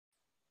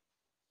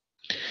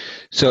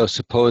So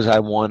suppose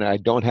I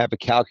don't have a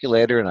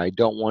calculator and I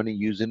don't want to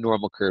use a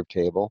normal curve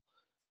table.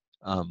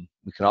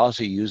 We can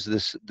also use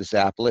this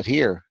applet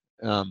here.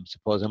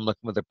 Suppose I'm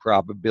looking for the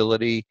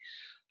probability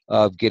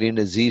of getting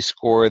a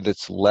z-score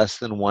that's less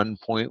than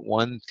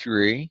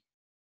 1.13.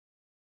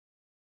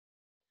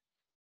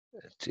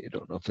 Let's see, I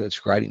don't know if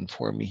that's writing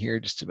for me here.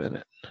 Just a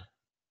minute.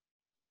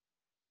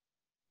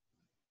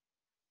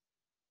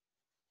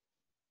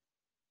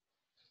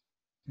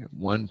 At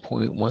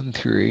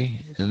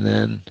 1.13, and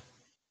then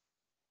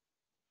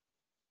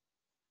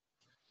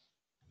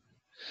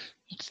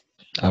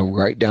I'll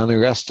write down the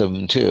rest of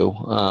them too.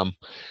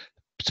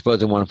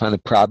 Suppose I want to find the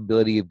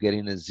probability of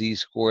getting a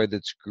z-score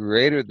that's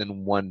greater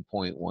than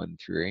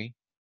 1.13.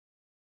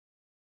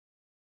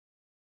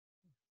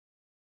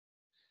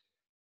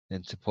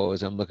 And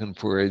suppose I'm looking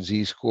for a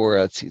z-score.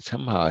 Let's see,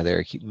 somehow there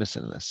I keep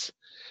missing this.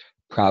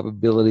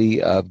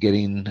 Probability of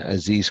getting a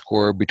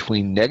z-score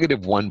between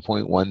negative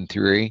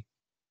 1.13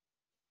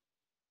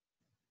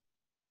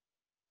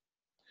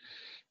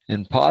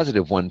 and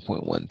positive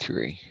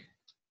 1.13.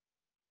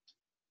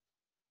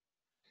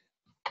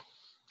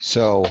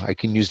 So I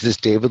can use this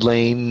David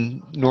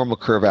Lane normal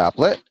curve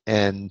applet,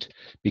 and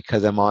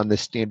because I'm on the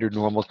standard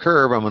normal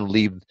curve, I'm going to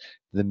leave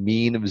the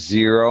mean of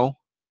 0,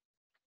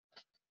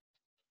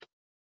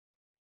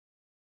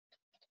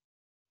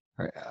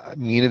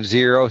 mean of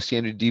 0,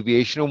 standard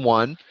deviation of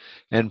 1,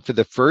 and for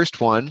the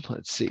first one,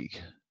 let's see,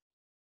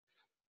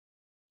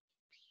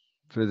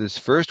 for this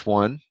first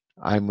one,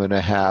 I'm going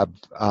to have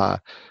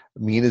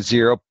mean of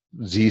 0,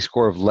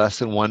 z-score of less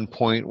than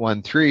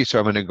 1.13, so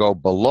I'm going to go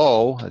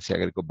below. Let's see, I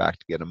got to go back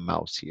to get a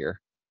mouse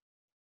here.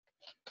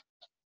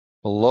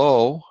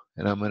 Below,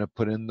 and I'm going to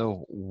put in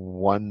the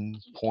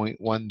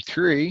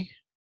 1.13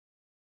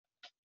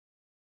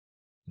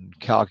 and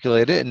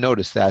calculate it. And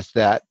notice that's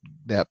that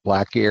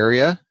black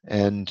area,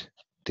 and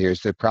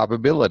there's the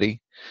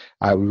probability.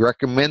 I would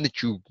recommend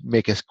that you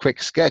make a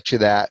quick sketch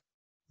of that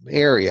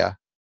area,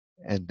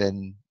 and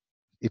then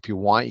if you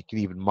want, you can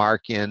even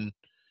mark in.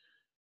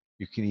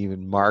 You can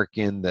even mark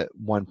in that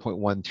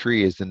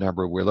 1.13 is the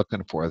number we're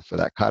looking for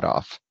that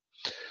cutoff.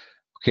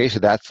 Okay, so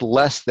that's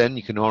less than.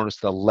 You can notice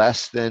the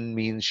less than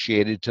means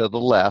shaded to the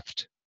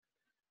left.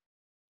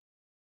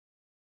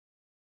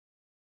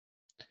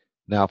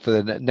 Now for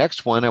the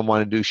next one, I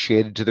want to do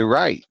shaded to the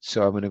right.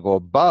 So I'm going to go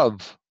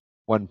above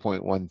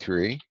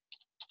 1.13.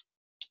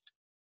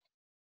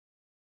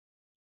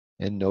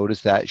 And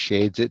notice that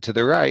shades it to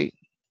the right.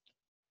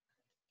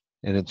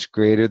 And it's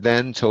greater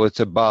than, so it's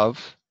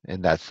above,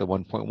 and that's the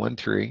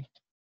 1.13.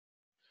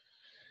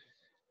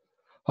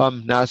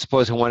 Now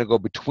suppose I want to go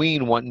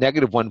between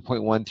negative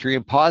 1.13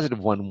 and positive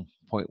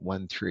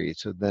 1.13.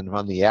 So then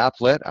on the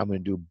applet, I'm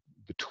going to do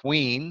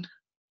between,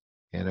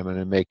 and I'm going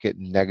to make it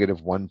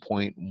negative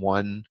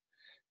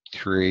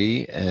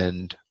 1.13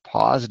 and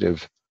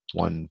positive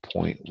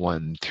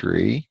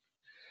 1.13.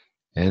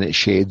 And it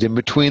shades in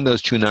between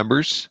those two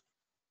numbers.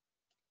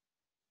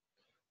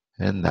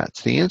 And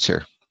that's the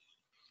answer.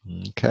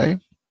 Okay,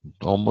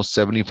 almost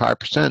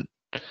 75%.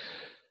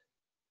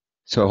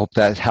 So I hope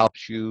that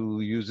helps you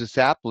use this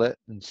applet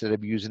instead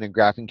of using a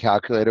graphing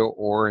calculator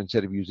or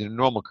instead of using a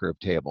normal curve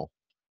table.